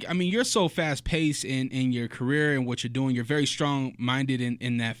sounds like, I mean, you're so fast paced in your career and what you're doing. You're very strong minded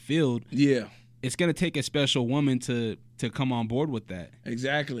in that field. Yeah, it's gonna take a special woman to come on board with that.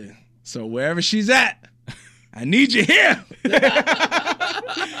 Exactly. So wherever she's at, I need you here.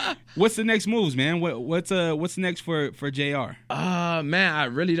 What's the next moves, man? What's next for JR? Man, I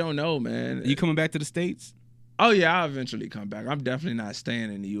really don't know, man. You coming back to the States? Oh yeah, I'll eventually come back. I'm definitely not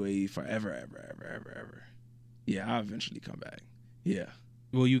staying in the UAE forever, ever. Yeah, I'll eventually come back. Yeah.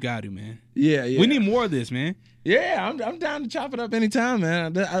 Well, you got to, man. Yeah. We need more of this, man. Yeah, I'm down to chop it up anytime,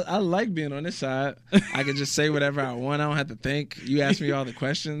 man. I like being on this side. I can just say whatever I want. I don't have to think. You ask me all the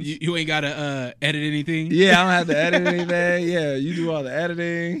questions. You ain't got to edit anything? Yeah, I don't have to edit anything. Yeah, you do all the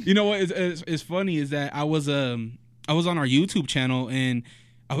editing. You know what is funny is that I was on our YouTube channel, and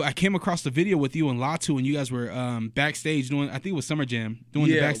I came across the video with you and Latu, and you guys were backstage doing, I think it was Summer Jam, doing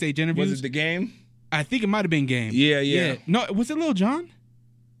the backstage interviews. Was it the game? I think it might have been Game. Yeah. No, was it Lil Jon?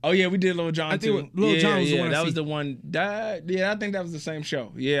 Oh yeah, we did Lil Jon too. Lil Jon was the one. That was the one. I think that was the same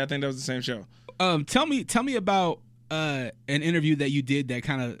show. Yeah, I think that was the same show. Tell me about an interview that you did that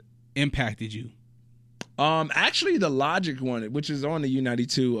kind of impacted you. Actually, the Logic one, which is on the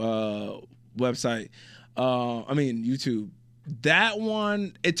U92 website. YouTube. That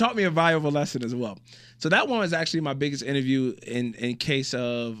one, it taught me a valuable lesson as well. So that one was actually my biggest interview in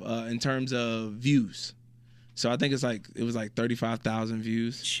terms of views. So I think it was like 35,000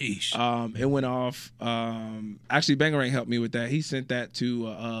 views. Sheesh. It went off. Actually, Bangarang helped me with that. He sent that to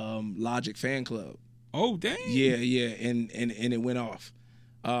Logic fan club. Oh, dang. Yeah, and it went off.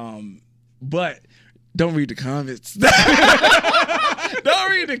 But don't read the comments.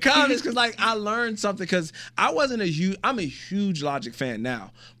 Don't read the comments because I learned something because I'm a huge Logic fan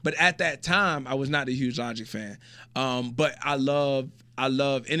now, but at that time I was not a huge Logic fan. But I love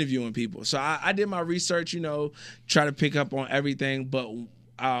interviewing people, so I did my research, try to pick up on everything, but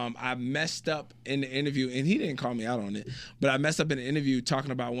I messed up in the interview, and he didn't call me out on it, but I messed up in the interview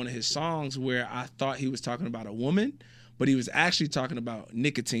talking about one of his songs where I thought he was talking about a woman, but he was actually talking about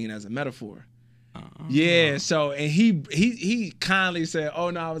nicotine as a metaphor. Yeah, so and he kindly said, "Oh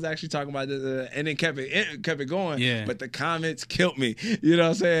no, I was actually talking about this," and then kept it going. Yeah, but the comments killed me. You know what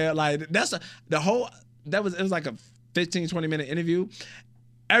I'm saying? Like it was like a 15-20 minute interview.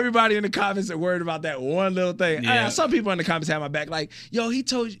 Everybody in the comments are worried about that one little thing. Yeah. Some people in the comments had my back. Like, yo, he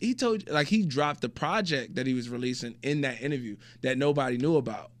told like he dropped the project that he was releasing in that interview that nobody knew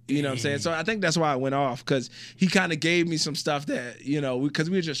about. You know what I'm saying? So I think that's why I went off because he kind of gave me some stuff that, because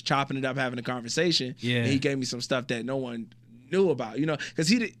we were just chopping it up, having a conversation. Yeah. And he gave me some stuff that no one knew about,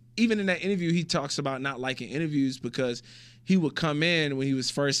 because even in that interview, he talks about not liking interviews because he would come in when he was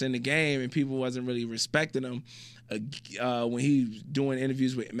first in the game and people wasn't really respecting him. When he was doing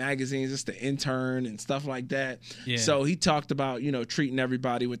interviews with magazines, it's the intern and stuff like that. Yeah. So he talked about, treating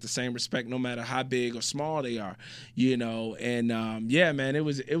everybody with the same respect, no matter how big or small they are, and yeah, man, it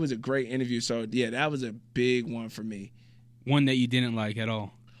was a great interview. So yeah, that was a big one for me. One that you didn't like at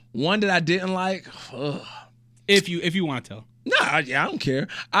all. One that I didn't like. Ugh. If you want to tell. Nah, I don't care.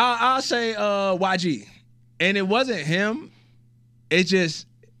 I'll say YG, and it wasn't him. It just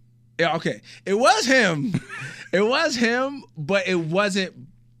okay. It was him. It was him, but it wasn't.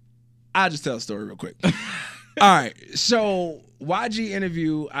 I'll just tell a story real quick. All right. So YG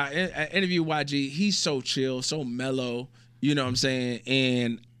interview, I interviewed YG. He's so chill, so mellow. You know what I'm saying?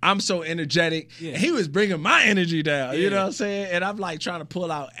 And I'm so energetic. Yeah. And he was bringing my energy down. Yeah. You know what I'm saying? And I'm like trying to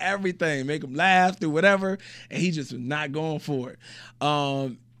pull out everything, make him laugh, do whatever. And he just was not going for it.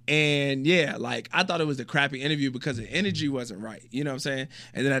 And yeah, like I thought it was a crappy interview because the energy wasn't right. You know what I'm saying?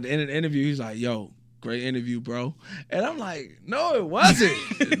 And then at the end of the interview, he's like, yo, great interview, bro. And I'm like, no, it wasn't.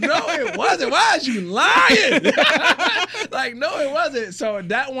 No, it wasn't. Why is you lying? Like, no, it wasn't. So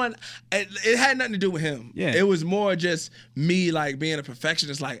that one, it had nothing to do with him. Yeah. It was more just me, like, being a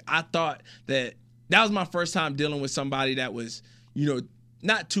perfectionist. Like, I thought that was my first time dealing with somebody that was,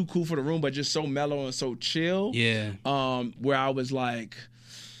 not too cool for the room, but just so mellow and so chill. Yeah. Where I was like,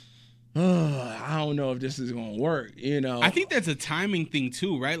 I don't know if this is going to work, I think that's a timing thing,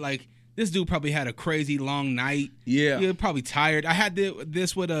 too, right? Like, this dude probably had a crazy long night. Yeah. He was probably tired. I had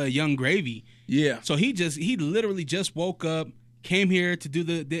this with Young Gravy. Yeah. So he literally just woke up, came here to do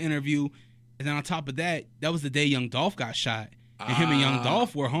the interview, and then on top of that, that was the day Young Dolph got shot. And him and Young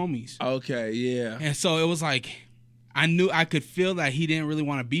Dolph were homies. Okay, yeah. And so it was like, I knew I could feel that he didn't really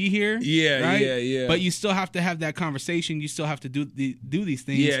want to be here. Yeah, right? yeah. But you still have to have that conversation. You still have to do these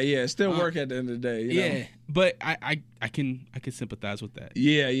things. Yeah. Still work at the end of the day. You know? But I can sympathize with that.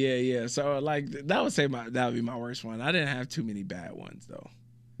 Yeah. So like that would be my worst one. I didn't have too many bad ones though.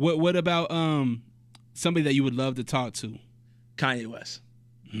 What about somebody that you would love to talk to? Kanye West.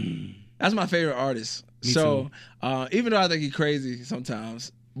 That's my favorite artist. Me too. Even though I think he's crazy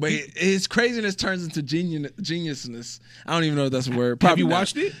sometimes. But his craziness turns into geniusness. I don't even know if that's a word. Have you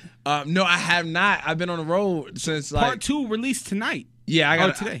watched it? No, I have not. I've been on the road since Part 2 released tonight. Yeah, I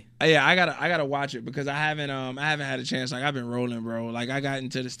got today. Yeah, I gotta watch it because I haven't had a chance. Like I've been rolling, bro. Like I got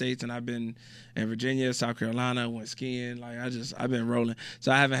into the States and I've been in Virginia, South Carolina, went skiing. Like I've been rolling,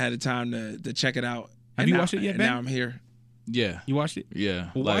 so I haven't had the time to check it out. Have you watched it yet, Ben? Now I'm here. Yeah, you watched it. Yeah,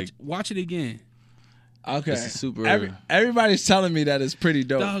 well, watch it again. Okay. It's super. Everybody's telling me that it's pretty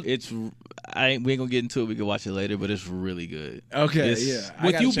dope. Dog. We ain't gonna get into it. We can watch it later, but it's really good. Okay, yeah.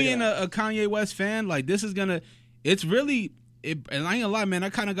 With you being a Kanye West fan, like this is gonna. It's really. And I ain't gonna lie, man.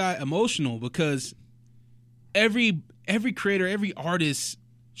 I kind of got emotional because every creator, every artist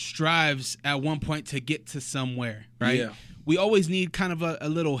strives at one point to get to somewhere, right? Yeah. We always need kind of a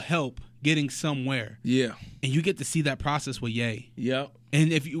little help getting somewhere. Yeah. And you get to see that process with Ye. Yep.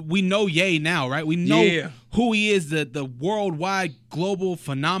 And we know Ye now, right? We know who he is, the worldwide global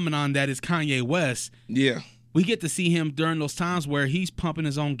phenomenon that is Kanye West. Yeah. we get to see him during those times where he's pumping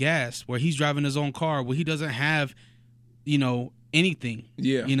his own gas, where he's driving his own car, where he doesn't have, anything.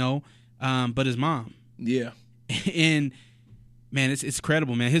 Yeah. But his mom. Yeah. And man, it's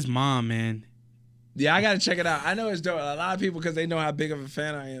incredible, man. His mom, man. Yeah, I gotta check it out. I know it's dope. A lot of people, because they know how big of a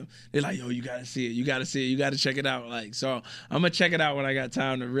fan I am, they're like, "Yo, you gotta see it. You gotta see it. You gotta check it out." Like, so I'm gonna check it out when I got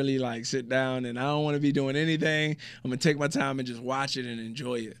time to really like sit down. And I don't want to be doing anything. I'm gonna take my time and just watch it and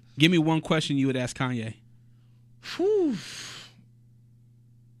enjoy it. Give me one question you would ask Kanye. Whew.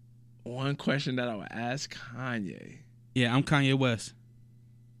 One question that I would ask Kanye. Yeah, I'm Kanye West.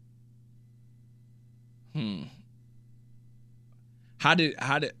 How did?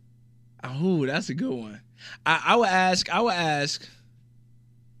 Oh, that's a good one. I would ask.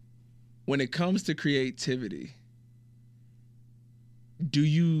 When it comes to creativity, do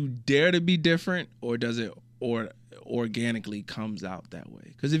you dare to be different, or does it organically comes out that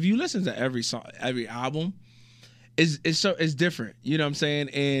way? Because if you listen to every song, every album, it's different. You know what I'm saying?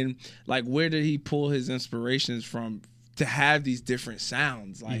 And like, where did he pull his inspirations from to have these different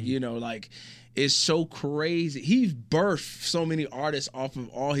sounds? Like, like. It's so crazy. He's birthed so many artists off of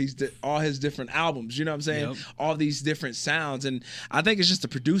all his different albums. You know what I'm saying? Yep. All these different sounds. And I think it's just the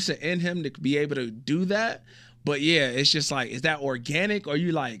producer in him to be able to do that. But yeah, it's just like, is that organic? Or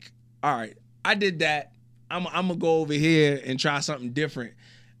you like, all right, I did that. I'm going to go over here and try something different.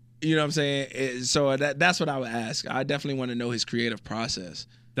 You know what I'm saying? So that's what I would ask. I definitely want to know his creative process.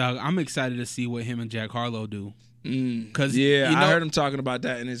 Dog, I'm excited to see what him and Jack Harlow do. Cause I heard him talking about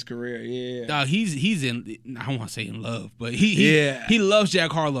that in his career. Yeah, dog, he's in. I don't want to say in love, but he loves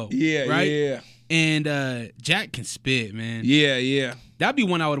Jack Harlow. Yeah, right. Yeah, and Jack can spit, man. Yeah. That'd be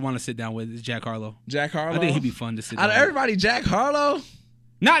one I would want to sit down with. Is Jack Harlow. Jack Harlow. I think he'd be fun to sit down. Out of everybody, Jack Harlow.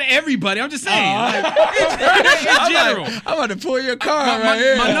 Not everybody. I'm just saying. In general, I'm about to pull your card right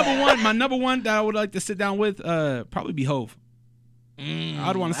here. My number one that I would like to sit down with, probably be Hov.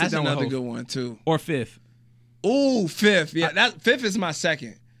 I'd want to sit down with Hov. That's another good one too. Or Fifth. Ooh, Fifth. Yeah, Fifth is my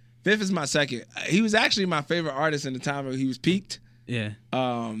second. He was actually my favorite artist in the time when he was peaked. Yeah.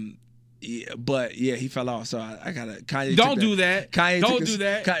 Yeah, but yeah, he fell off. So I gotta. Kanye. Don't do that. Kanye. Don't do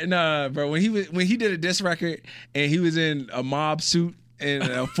that. Nah, bro. When he did a diss record and he was in a mob suit and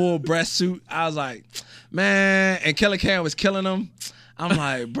a full breast suit, I was like, man. And Killer Cam was killing him. I'm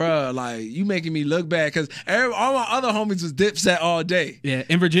like, bro, like, you making me look bad, because all my other homies was Dipset all day. Yeah,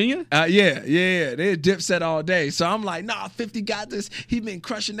 in Virginia? Yeah. They Dipset all day. So I'm like, nah, 50 got this. He been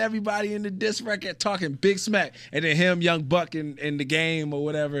crushing everybody in the diss record, talking big smack. And then him, Young Buck in the game or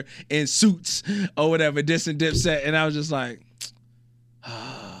whatever, in suits or whatever, dissing Dipset. And I was just like,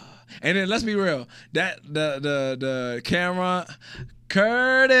 and then let's be real, that the camera...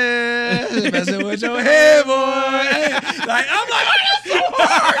 Curtis, messing with your head, boy. Like, I'm like, oh, that's so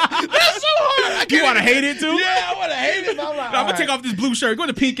hard. That's so hard. You want to hate it too? Yeah, I want to hate it. But I'm like, I'm gonna take off this blue shirt. Go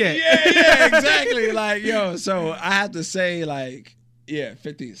to pink at. Yeah, exactly. Like, yo, so I have to say, like, yeah,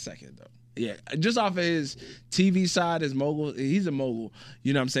 50 is second though. Yeah, just off of his TV side, his mogul, he's a mogul.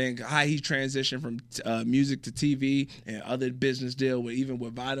 You know what I'm saying? How he transitioned from music to TV and other business deal with even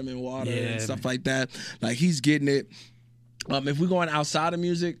with Vitamin Water and stuff like that. Like, he's getting it. If we're going outside of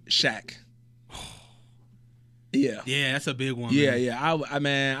music, Shaq. Yeah. Yeah, that's a big one. Yeah.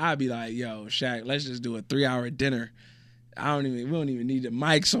 I'd be like, yo, Shaq, let's just do a 3-hour dinner. We don't even need the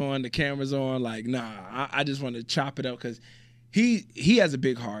mics on, the cameras on. Like, nah, I just want to chop it up, because he has a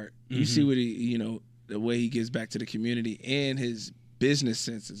big heart. You see what he, the way he gives back to the community, and his business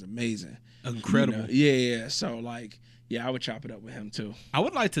sense is amazing. Incredible. Yeah. So, like, yeah, I would chop it up with him too. I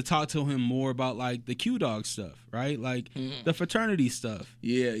would like to talk to him more about, like, the Q-Dog stuff, right? Like, the fraternity stuff.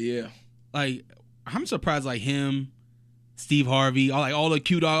 Yeah. Like, I'm surprised, like, him, Steve Harvey, all the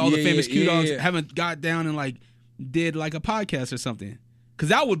Q-Dog, all the famous Q-Dogs haven't got down and, like, did, like, a podcast or something. Because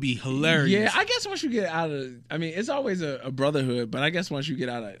that would be hilarious. Yeah, I guess once you get out of, it's always a brotherhood, but I guess once you get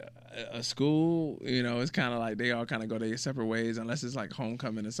out of a school, it's kind of like they all kind of go their separate ways, unless it's, like,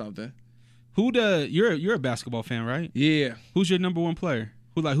 homecoming or something. You're a basketball fan, right? Yeah. Who's your number one player?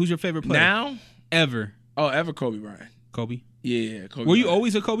 Who's your favorite player now? Ever? Oh, ever Kobe Bryant. Kobe. Yeah, Kobe. Were you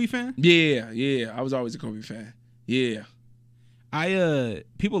always a Kobe fan? Yeah. I was always a Kobe fan. Yeah.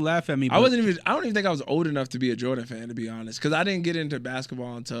 People laugh at me. I don't even think I was old enough to be a Jordan fan, to be honest, because I didn't get into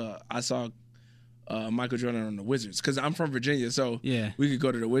basketball until I saw Michael Jordan on the Wizards, because I'm from Virginia, so we could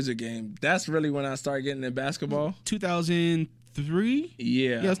go to the Wizard game. That's really when I started getting into basketball. 2003? Yeah.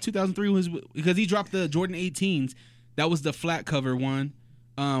 Yeah, it was 2003 was because he dropped the Jordan 18s. That was the flat cover one.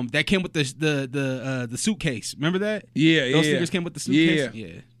 That came with the suitcase. Remember that? Yeah, Those sneakers came with the suitcase?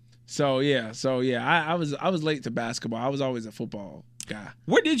 Yeah. So I was late to basketball. I was always a football guy.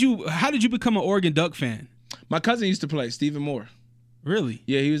 How did you become an Oregon Duck fan? My cousin used to play, Stephen Moore. Really?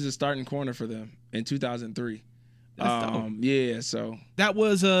 Yeah, he was a starting corner for them in 2003. That's dope. Yeah, so That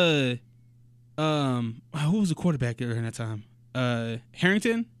was who was the quarterback during that time?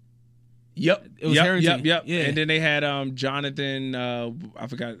 Harrington. Yep. It was Harrington. Yep. Yeah. And then they had Jonathan, I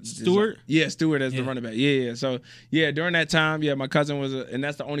forgot. Stewart? Yeah, Stewart as the Yeah. running back. Yeah. So, yeah, during that time, my cousin was, and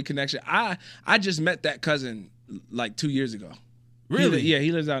that's the only connection. I just met that cousin like 2 years ago. Really?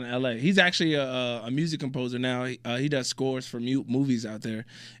 He lives out in L.A. He's actually a music composer now. He does scores for movies out there.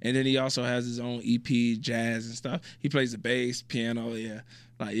 And then he also has his own EP, jazz and stuff. He plays the bass, piano,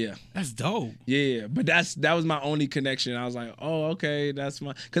 That's dope. Yeah, but that was my only connection. I was like, oh, okay, that's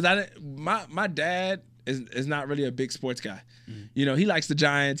because my dad is not really a big sports guy. You know, he likes the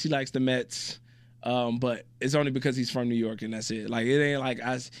Giants, he likes the Mets, but it's only because he's from New York and that's it. Like it ain't like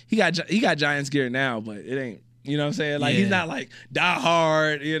he got Giants gear now, but it ain't. You know what I'm saying? Like he's not like die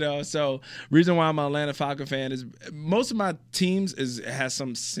hard. You know, so reason why I'm an Atlanta Falcon fan is most of my teams has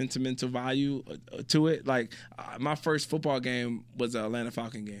some sentimental value to it. Like my first football game was an Atlanta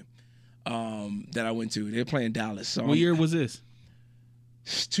Falcon game that I went to. They're playing Dallas. So What year was this?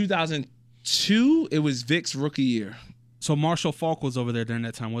 2002. It was Vic's rookie year. So Marshall Faulk was over there during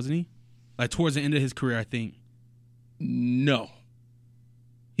that time, wasn't he? Like towards the end of his career, I think. No,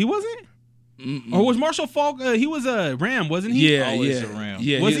 he wasn't. Or was Marshall Faulk? He was a Ram, wasn't he? Always a Ram.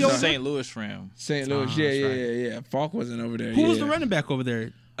 Yeah, was he over St. Louis Ram? St. Louis. Yeah. Falk wasn't over there. Who was the running back over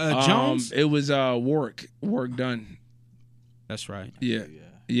there? Jones. It was Warwick Dunn. That's right. Yeah.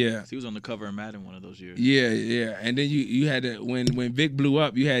 He was on the cover of Madden one of those years. Yeah. And then you had to, when Vic blew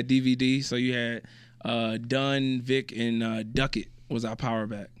up, you had DVD. So you had Dunn, Vic, and Duckett was our power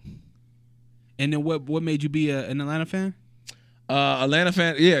back. And then what made you be an Atlanta fan? Atlanta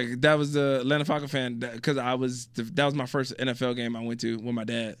fan, yeah, that was the Atlanta Falcon fan because that was my first NFL game I went to with my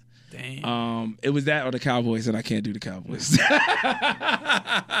dad. Damn. It was that or the Cowboys, and I can't do the Cowboys.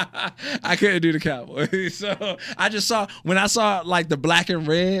 I couldn't do the Cowboys, so I just saw like the black and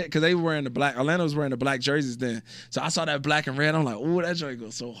red because they were wearing the black. Atlanta was wearing the black jerseys then, so I saw that black and red. I'm like, ooh, that joint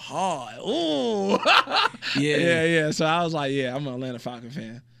goes so hard. Ooh, yeah. So I was like, yeah, I'm an Atlanta Falcon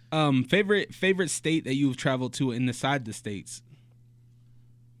fan. Favorite state that you've traveled to inside the states?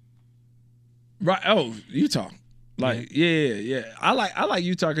 Right. Oh, Utah. Like, yeah. I like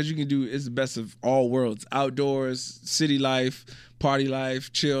Utah because you can do it's the best of all worlds: outdoors, city life, party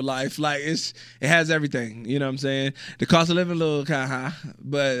life, chill life. Like it has everything. You know what I'm saying? The cost of living a little kind of high,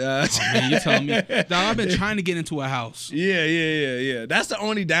 but oh, man, you telling me? Dog, I've been trying to get into a house. Yeah. That's the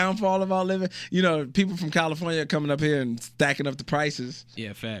only downfall of our living. You know, people from California coming up here and stacking up the prices.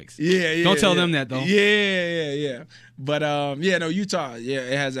 Yeah, facts. Yeah. Don't tell them that though. Yeah. But no, Utah. Yeah,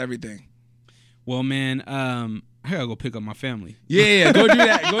 it has everything. Well, man, I gotta go pick up my family. Yeah, go do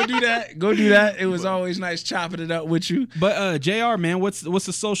that. It was always nice chopping it up with you. But JR, man, what's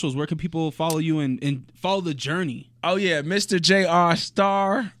the socials? Where can people follow you and follow the journey? Oh yeah, Mr. JR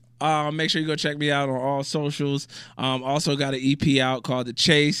Star. Make sure you go check me out on all socials. Also got an EP out called The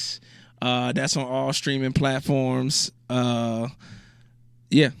Chase. That's on all streaming platforms.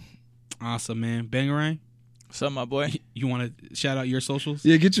 Yeah. Awesome, man. Bangarang. What's up, my boy? You want to shout out your socials?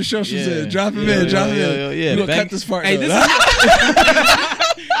 Yeah, get your socials in. Drop them in. Yeah. We're going to cut this part. Hey, this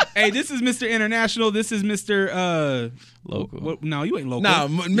is Mr. International. This is Mr. Local. No, you ain't local. Nah,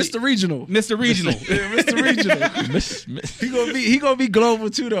 Mr. Regional. Mr. Regional. Mr. Regional. He gonna be global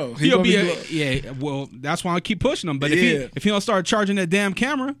too, though. He'll be well, that's why I keep pushing him. But if he don't start charging that damn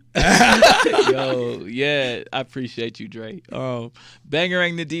camera, Yo, yeah, I appreciate you, Dre.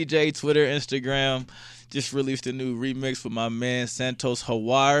 Bangarang the DJ, Twitter, Instagram. Just released a new remix with my man Santos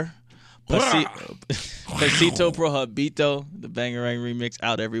Hawar. Pasito Pro Habito, the Bangarang remix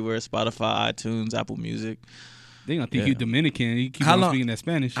out everywhere: Spotify, iTunes, Apple Music. they gonna think you Dominican. You keep on speaking that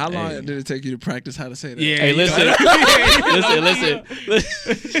Spanish. How long did it take you to practice how to say that? Yeah. Hey, listen.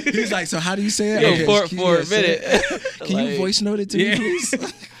 He's like, so how do you say it? Yo, Okay, for a minute. Can you voice note it to me, please?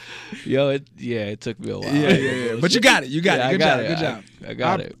 Yo, it took me a while. Yeah. But you got it. Good job. I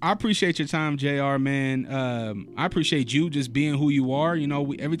got it. I appreciate your time, JR, man. I appreciate you just being who you are. You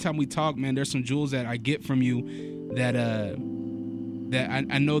know, every time we talk, man, there's some jewels that I get from you that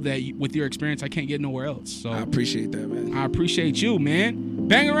I know that with your experience I can't get nowhere else. So I appreciate that, man. I appreciate you, man.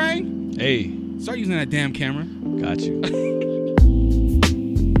 Bangarang. Hey, Start using that damn camera. got you.